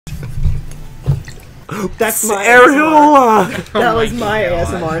That's my Areola! That was my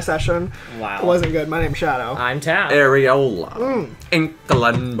ASMR session. Wow. It wasn't good. My name's Shadow. I'm Taff. Areola.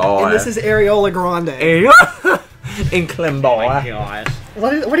 Inkling boy. And this is Areola Grande. Inkling Oh boy. my gosh.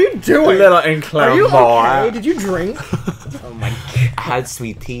 What are you doing? Little inkling Are you boy. okay? Did you drink? Oh my I had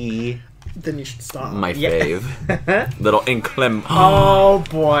sweet tea. Then you should stop. My Yeah. fave. Little inkling. Oh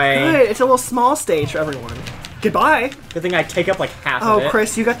boy. Good. It's a little small stage for everyone. Goodbye. Good thing I take up like half of Oh, it.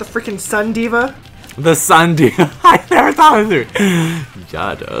 Chris, you got the freaking Sun Diva? The sun dude. I never thought of it.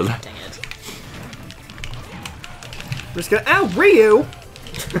 Yeah, dude. Dang it. We're just gonna. Ow, Ryu!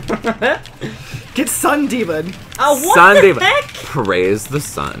 Get Sun Diva. Oh, what Sun the Diva. heck? Praise the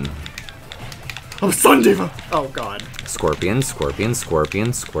sun. Oh, Sun Diva! Oh, God. Scorpion, scorpion,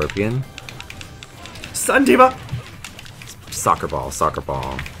 scorpion, scorpion. Sun Diva! Soccer ball, soccer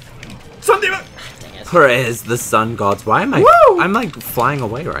ball. Sun Diva! Dang it. Praise the sun gods. Why am I? Woo! I'm like flying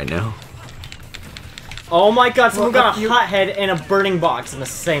away right now. Oh my god, someone Well, got a you- hot head and a burning box in the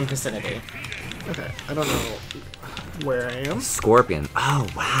same vicinity. Okay, I don't know where I am. Scorpion. Oh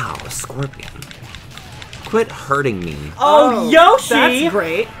wow, scorpion. Quit hurting me. Oh, Yoshi! That's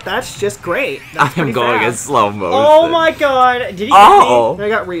great. That's just great. That's I am pretty going in fast. slow motion. Oh my god! Did he get Oh, I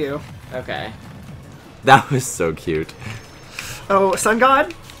got Ryu. me? Okay. that was so cute. Oh, Sun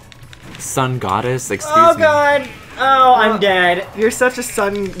God? Sun goddess, excuse Oh me. god! Oh, I'm dead. You're such a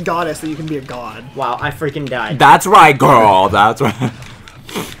sun goddess that you can be a god. Wow, I freaking died. That's right, girl. That's right.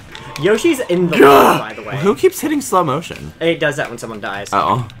 Yoshi's in the Gah! water, by the way. Who keeps hitting slow motion? It does that when someone dies.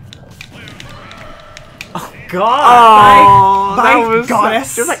 Oh. God! Bye,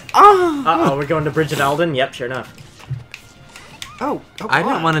 goddess. She was like, oh. Uh-oh, we're going to Bridget Alden? Yep, sure enough. Oh, I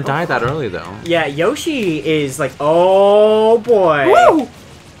didn't want to die that early though. Yeah, Yoshi is like, oh boy. Woo!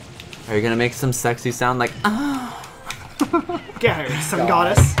 Are you gonna make some sexy sound like, oh? Get out of here, sun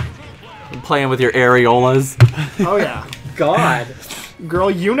God. goddess. Playing with your areolas? Oh, yeah. God. Girl,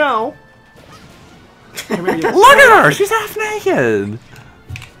 you know. Or maybe- Look at her! She's half naked!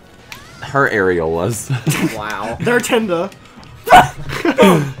 Her areolas. Wow. They're tender.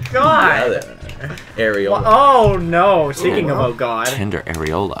 God. Areola. Oh no, speaking of oh god. Tender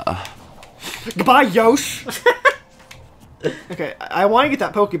areola. Goodbye, Yosh. Okay, I want to get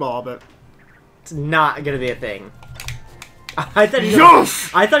that Pokeball, but... It's not gonna be a thing. I thought he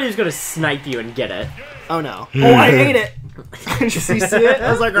Yosh! I thought he was gonna snipe you and get it. Oh, no. Oh, I ate it. Did you see it?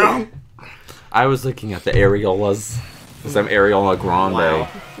 I was like, oh. I was looking at the areolas. Because I'm Areola Grande. Wow.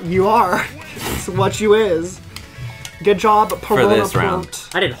 You are. It's what you is. Good job, Piranha this round.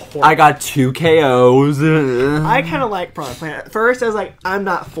 Plant. I did horrible. I got 2 KOs. I kind of like Piranha Plant. At first, I was like, I'm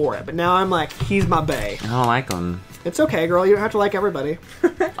not for it. But now I'm like, he's my bae. I don't like them. It's okay, girl. You don't have to like everybody.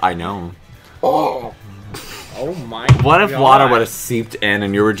 I know. Oh. Oh my What if God. water would have seeped in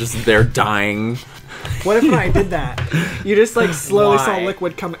and you were just there dying? What if I did that? You just like slowly saw Why?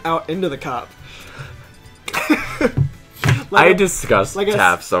 liquid come out into the cup. I discussed like a-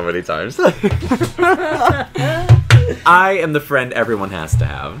 Taff so many times. I am the friend everyone has to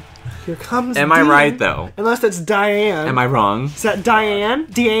have. Here comes Am I Dean. right, though? Unless it's Diane. Am I wrong? Is that Diane?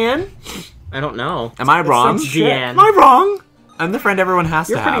 Deanne? I don't know. Am I wrong? some shit. Am I wrong? I'm the friend everyone has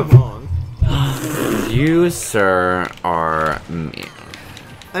You're to pretty have. wrong. You, sir, are me.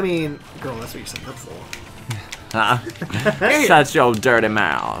 I mean, girl, that's what you said. That's the Huh? Shut your dirty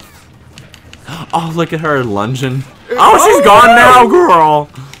mouth. Oh, look at her lunging. Oh, she's gone now, girl.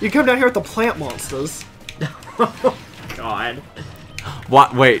 You come down here with the plant monsters. God.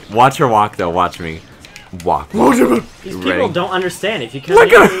 What? Wait, watch her walk though. Watch me. Walk. These people Ready? don't understand. If you come Look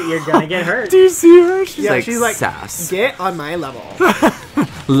here, at her. you're gonna get hurt. Do you see her? She's Yeah, like, she's like, sass. get on my level.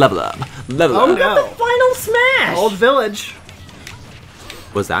 Level up. Level Oh up. no. Final smash! Old village.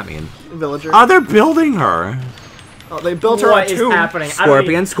 What's that mean? Villager. Oh, they're building her. Oh, they built her What a is tomb. happening? I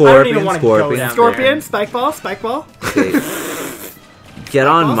Scorpion, don't even wanna go scorpion, down Scorpion, there. spike ball, spike ball, Get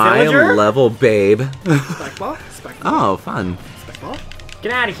on my Villager? level, babe. spike ball, spike ball, Oh, fun. spike ball.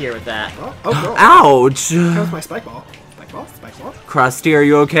 Get out of here with that. Oh, oh girl. Ouch. That was my spike ball. Spike ball, spike ball. Krusty, are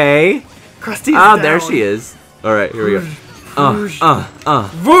you okay? Krusty Oh, there she is. All right, here we go.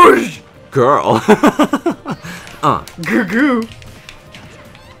 Voosh! Girl. Goo goo.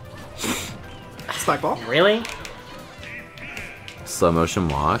 Spike ball. Really? Slow motion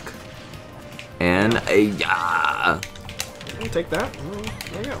walk. And yeah. I'll take that.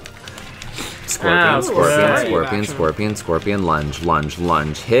 There you go. Scorpion, Ow, scorpion, sorry. scorpion, Action. scorpion, scorpion, lunge, lunge,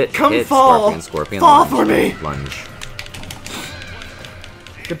 lunge, hit, Come hit, fall. scorpion, scorpion, Fall lunge, for me. lunge.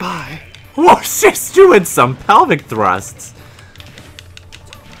 Goodbye. Whoa, she's doing some pelvic thrusts.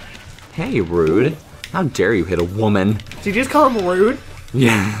 Hey, rude. How dare you hit a woman? Did you just call him rude?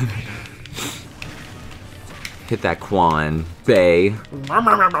 Yeah. Hit that Quan, Bay. I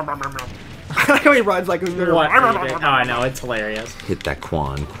like how he runs like. What? Oh, I know, it's hilarious. Hit that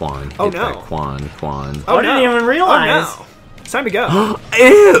Quan. Hit Oh, no. that Quan. Oh, I didn't even realize. Oh, no. It's time to go.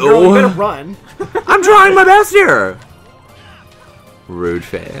 Ew! Girl, you better run. I'm trying my best here. Rude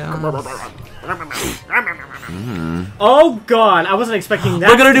fail. Oh god, I wasn't expecting that.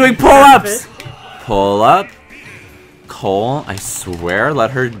 Look at her doing pull-ups. Pull up. Cole, I swear,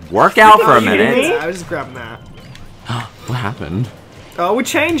 let her work out for a minute. I was just grabbing that. What happened? Oh, we're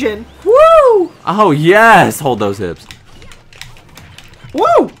changing. Woo! Oh yes, hold those hips. Woo!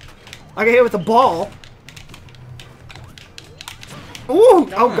 I got hit with the ball. Ooh!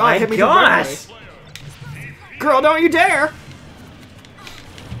 Oh god, my hit me gosh. directly. Girl, don't you dare!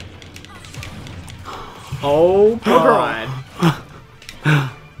 Oh god.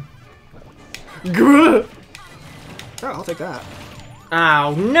 Girl. Oh, I'll take that.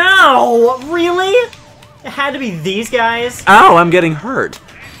 Oh no! Really? It had to be these guys? Oh, I'm getting hurt.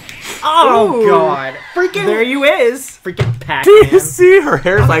 Oh Ooh. god. Freaking There you is. freaking Do Pac-Man. you see her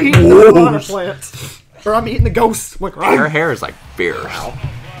hair's like Eating the water whoosh. plants. Or I'm eating the ghosts. Like, Her hair is like fierce.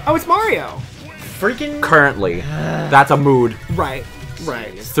 oh, it's Mario. Freaking Currently, that's a mood. Right.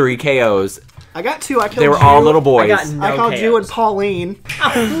 Right. 3 KOs. I got 2. I killed They were you. all little boys. I got no I called you and KOs. Pauline.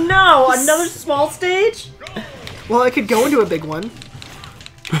 Oh no! Another small stage? Well, I could go into a big one.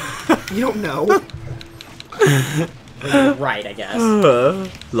 You don't know. Right, I guess.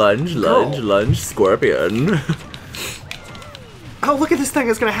 Lunge, scorpion. Oh, look at this thing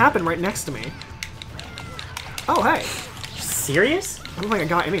that's gonna happen right next to me. Oh, hey. Serious? I don't think I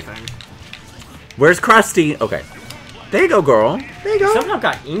got anything. Where's Krusty? Okay. There you go, girl. There you go. Somehow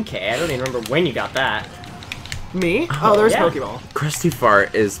got Inkay. I don't even remember when you got that. Me? Oh, there's yeah. Pokeball. Krusty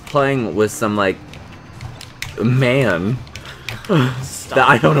Fart is playing with some, like, man that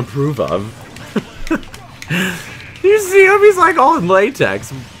I don't approve of. You see him? He's like all in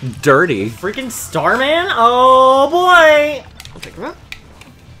latex. Dirty. Freaking Starman? Oh boy! I'll take that.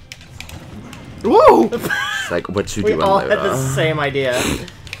 Whoa! It's like, what you We doing, all had the Lola? same idea.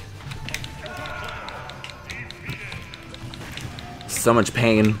 So much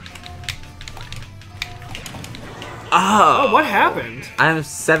pain. Oh, Oh, what happened? I have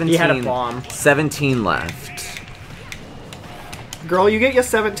 17. He had a bomb. 17 left. Girl, you get your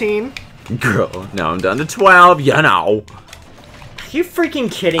 17. Girl, now I'm down to 12. You know. Are you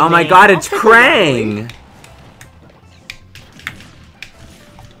freaking kidding me? Oh my god, it's I'll take one, Krang.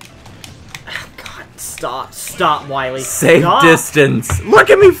 God, stop. Stop, Wily. Safe Stop. distance. Look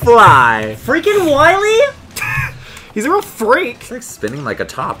at me fly. Freaking Wily? He's a real freak. He's like spinning like a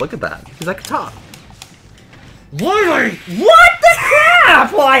top. Look at that. He's like a top. Wily! What the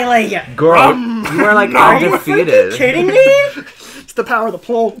crap, Wily? Girl, you are like Are you undefeated. freaking kidding me? It's the power of the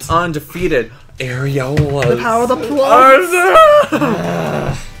plants. Undefeated. Areola. The power of the plants.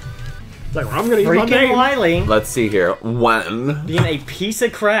 Oh, It's like, I'm gonna use my Freaking name. Wily. Let's see here. One. Being a piece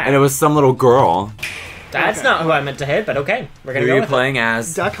of crap. And it was some little girl. That's Okay. not who I meant to hit, but okay. We're Who gonna are go you with playing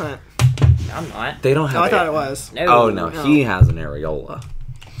as? Duck Hunt. it. I'm not. They don't have Oh, I thought it was. No. Oh no, he has an areola.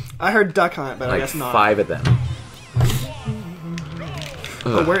 I heard Duck Hunt, but I Like guess not. 5 of them.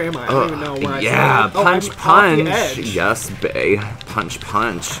 Oh, where am I? I don't even know where I Yeah, stand. Oh, punch, I'm off punch. the edge. Yes, bae. Punch,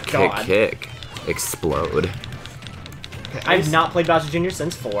 punch. Kick, God. kick. Explode. Okay, I've not played Bowser Jr.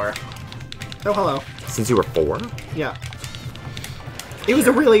 since 4. Oh, hello. Since you were 4? Yeah. It was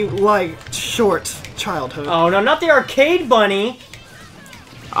a really, like, short childhood. Oh no, not the arcade bunny!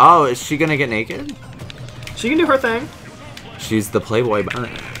 Oh, is she gonna get naked? She can do her thing. She's the Playboy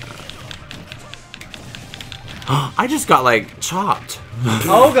bunny. I just got, like, chopped.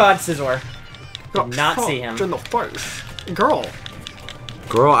 Oh god, Scizor. Got not see chopped him. In the face. Girl.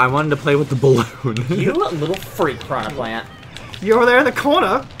 Girl, I wanted to play with the balloon. You little freak, Piranha Plant. You over there in the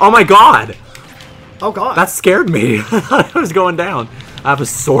corner. Oh my god! Oh, God. That scared me. I thought I was going down. I have a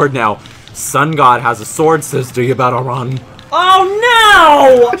sword now. Sun God has a sword, sister. You better run.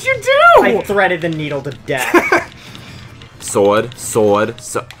 Oh no! What'd you do? I threaded the needle to death. Sword, sword,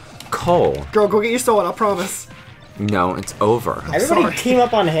 Cole. Girl, go get your sword, I promise. No, it's over. Everybody Sorry. team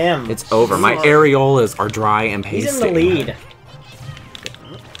up on him. It's over. My Sorry. areolas are dry and pasty. He's in the lead.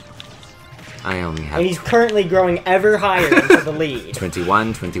 I only have And he's currently growing ever higher into the lead.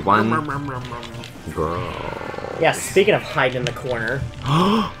 21, 21. Girl. Yeah, speaking of hiding in the corner.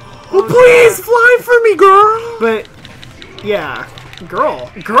 Oh, please fly for me, girl. But, yeah.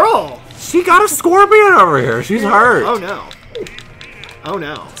 Girl. She got a scorpion over here. She's hurt. Oh, no. Oh,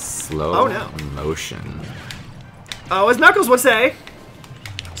 no. Slow Oh, no. motion. Oh, as Knuckles would say.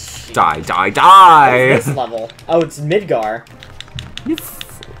 Die, die, die. This level. Oh, it's Midgar. You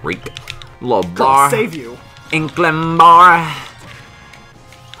freak. Little Girl, bar. save you. Inkling bar.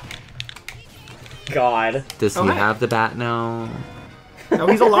 God. Does he Okay. have the bat now? No,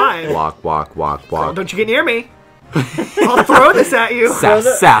 he's alive. Walk, walk, walk, Girl, walk. don't you get near me. I'll throw this at you.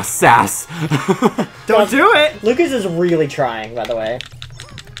 Sass, sass, sass. Don't do it. Lucas is really trying, by the way.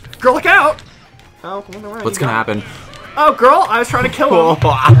 Girl, look out. Oh, come on, What's gonna happen? Oh, girl, I was trying to kill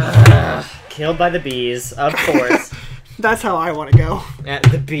him. Killed by the bees, of course. That's how I want to go.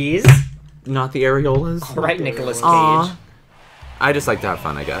 The bees? Not the areolas. Right, Nicolas Cage. Aw. I just like to have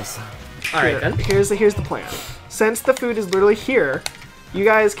fun, I guess. Alright then. Here's the plan. Since the food is literally here, you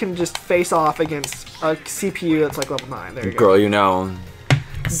guys can just face off against a CPU that's like level 9. There you go. Girl, you know,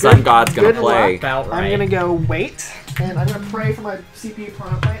 Sun God's gonna good play. luck. About right. I'm gonna go wait, and I'm gonna pray for my CPU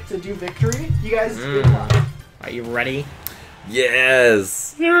piranha plant to do victory. You guys, good luck. Are you ready?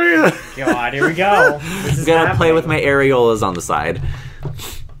 Yes. God, here we go. This is I'm gonna play happening. with my areolas on the side.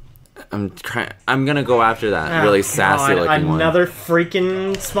 I'm gonna go after that really sassy looking one. Another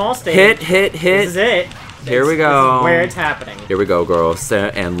freaking small stage. Hit, hit, hit. This is it. Here we This go. is where it's happening. Here we go, girl.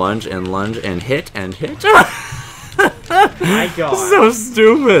 Set and lunge and hit and hit. My God. So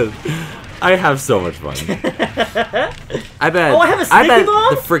stupid. I have so much fun. I bet. Oh, I have a sticky bet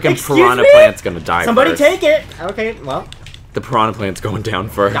bomb? the freaking Excuse piranha me? plant's gonna die Somebody first. take it. Okay, well. The piranha plant's going down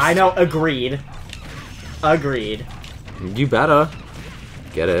first. I know. Agreed. Agreed. You better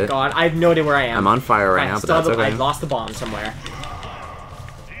get it. God, I have no idea where I am. I'm on fire right I now, but still that's have okay. I lost the bomb somewhere.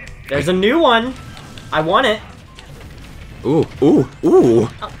 There's a new one. I want it. Ooh, ooh, ooh.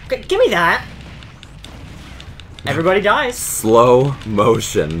 Oh, give me that. Everybody dies. Slow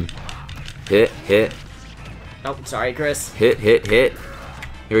motion. Hit, hit, Oh, sorry, Chris. hit, hit, hit.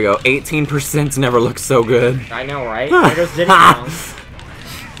 Here we go. 18% never looks so good. I know, right? There goes Diddy Kong.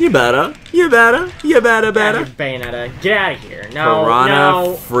 You better. You better. You better, better. Bayonetta. Get out of here. No, Piranha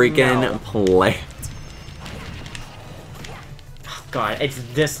no. freaking no. plant. God, it's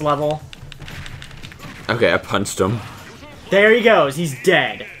this level. Okay, I punched him. There he goes. He's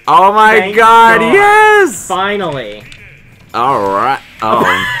dead. Oh my Thank god, God. yes! Finally. Alright.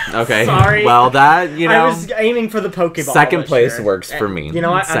 Oh, okay. Sorry. Well, that, you know. I was aiming for the Pokeball. Second place sure. works for me. You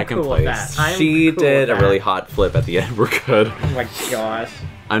know what? Second I'm cool place. with that. I'm She cool did with a really that. hot flip at the end. We're good. Oh my gosh.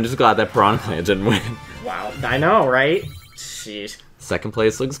 I'm just glad that Piranha Plant didn't win. Wow. I know, right? Jeez. Second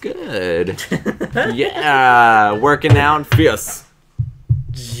place looks good. Yeah, working out fierce.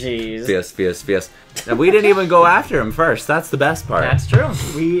 Jeez. Fierce, fierce, fierce. And we didn't even go after him first. That's the best part. That's true.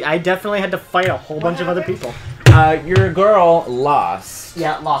 I definitely had to fight a whole bunch of other people. Your girl lost.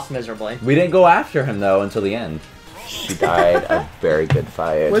 Yeah, lost miserably. We didn't go after him though until the end. She died a very good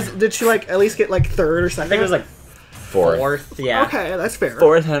fight. Did she like at least get like third or I second? think it was like fourth. Yeah. Okay, that's fair.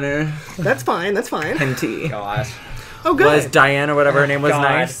 Fourth hunter. That's fine. That's fine. NT. Gosh. Oh, good. Was Diane or whatever her name was God.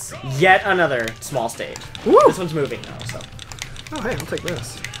 nice? Yet another small stage. Woo. This one's moving though, so. Oh, hey, I'll take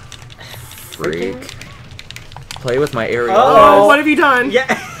this. Freak. Play with my areolas. Oh, what have you done?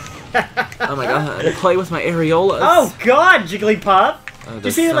 Yeah. Oh my god. Play with my areolas. Oh God, Jigglypuff. Oh, you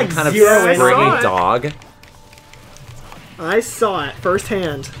there's see it some like kind of zero in? spring- springy it. dog. I saw it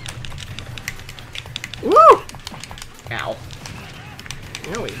firsthand. Woo! Ow.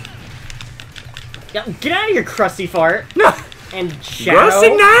 Yowie. Yeah, get out of here, crusty fart. And Gross and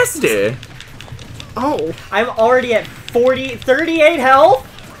Shadow. nasty. Oh. I'm already at 38 health.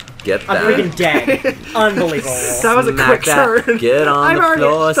 Get I'm that. freaking dead. Unbelievable. That was a Smack quick that. turn. Get on I'm the already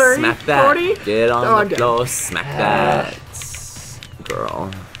floor, at 30, smack that. 40. Get on Oh, I'm the dead. floor, smack that.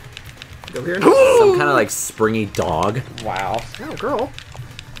 Girl. Go here. Some kind of like springy dog. Wow. Oh, girl.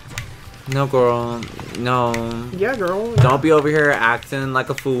 No, girl. No. Yeah, girl. Don't be over here acting like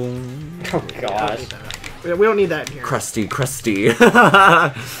a fool. Oh gosh. We don't need that in here. Crusty, crusty.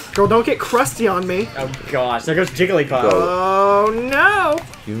 Girl, don't get crusty on me. Oh gosh. There goes Jigglypuff. Oh, no.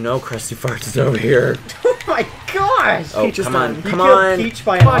 You know Crusty Farts is over here. Oh my gosh. Oh, Peach is come on. done. You Come killed on. Peach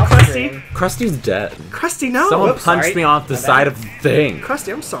by Come on, an Crusty. off-screen. Krusty's dead. Crusty, no. Someone Whoops, punched sorry. me off the My side bad. of the thing.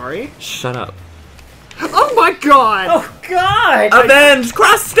 Crusty, I'm sorry. Shut up. Oh, my God. Oh god. Avenge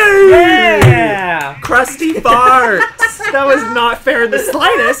Krusty! Yeah. Krusty Farts! That was not fair in the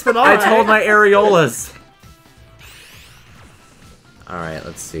slightest, but all I right. told my areolas. Alright,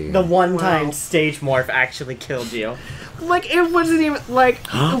 let's see. The one time Wow. stage morph actually killed you. Like, it wasn't even, like...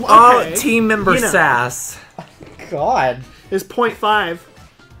 Oh, okay. team member You know. sass. God. It's 0.5.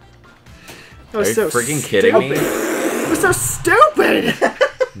 That was Are you so freaking kidding me? It was so stupid!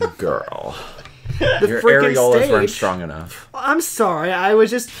 Girl. The Your freaking areolas weren't stage. strong enough. I'm sorry, I was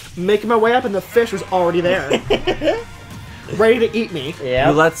just making my way up and the fish was already there. Ready to eat me. You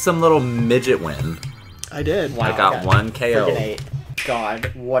Yeah. let some little midget win. I did. Wow. I got okay. one KO. Freaking 8.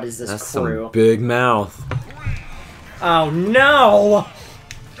 god, what is this That's crew? some big mouth. Oh no!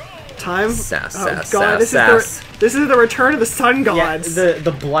 Time. Sass, Oh sass, god, sass, this is the return of the sun gods. Yeah,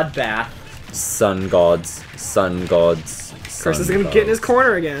 the bloodbath. Sun gods. Sun gods. Chris is gonna get in his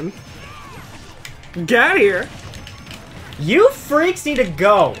corner again. Get out of here, You freaks need to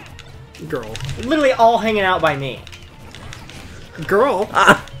go. girl. Literally all hanging out by me. Girl.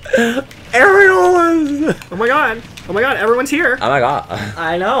 Areolas! Oh my god. Oh my god, everyone's here. Oh my god.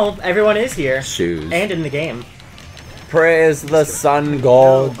 I know, everyone is here. Shoes. And in the game. Praise the sun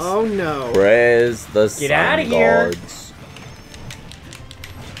gods. Oh no. Praise the sun Get outta here. gods.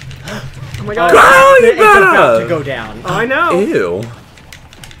 Oh my god. Oh, you it's about better! to go down. Oh, I know. Ew.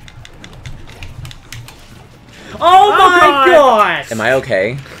 Oh my God. gosh! Am I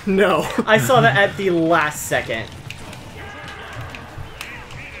okay? No. I saw that at the last second.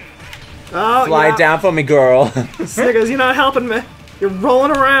 Oh, Fly yeah. down for me, girl. Snickers, you're not helping me. You're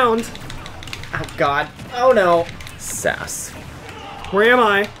rolling around. Oh god. Oh no. Sass. Where am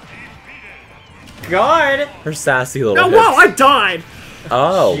I? God! Her sassy little Oh, hips. whoa, I died.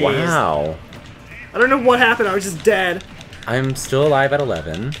 Oh, Jeez. wow. I don't know what happened. I was just dead. I'm still alive at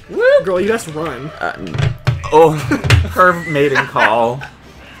 11. Woo. Girl, you just run. Oh, her mating call.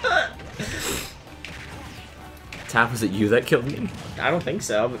 Taff, was it you that killed me? I don't think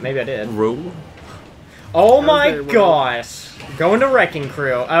so, but maybe I did. Rue? Oh my very well. gosh. Going to Wrecking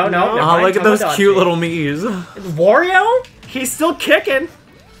Crew. Oh no. No. never Oh, mind, look at those Tomodachi. cute little me's. Wario? He's still kicking.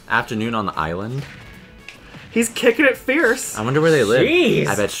 Afternoon on the island. He's kicking it fierce. I wonder where they live. Jeez.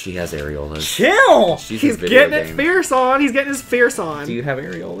 I bet she has areolas. Chill! She's He's his video getting it game. fierce on. He's getting his fierce on. Do you have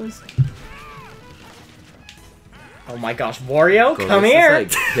areolas? Oh my gosh, Wario, Girl, come this here!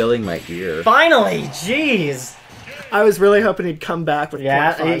 is like killing my ear. Finally! Jeez! I was really hoping he'd come back with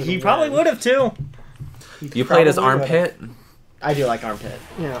Yeah, 0.5 he and probably win. would have too. You played as Probably Armpit? I do like Armpit.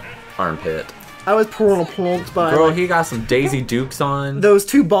 Yeah. Armpit. I was pumped by Girl, like, he got some Daisy Dukes on. those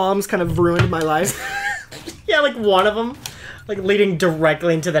two bombs kind of ruined my life. Yeah, like one of them, like leading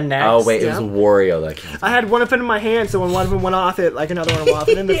directly into the next. Oh, wait, it Yeah. was Wario that killed me. I had one of them in my hand, so when one of them went off, it like another one went off,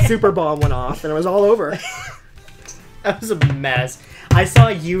 and then the super bomb went off, and it was all over. That was a mess. I saw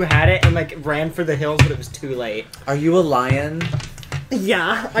you had it and like ran for the hills, but it was too late. Are you a lion?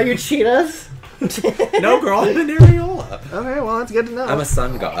 Yeah. Are you cheetahs? No, girl, I'm an areola. Okay, well that's good to know. I'm a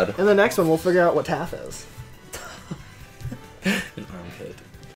sun god. In the next one, we'll figure out what Taff is.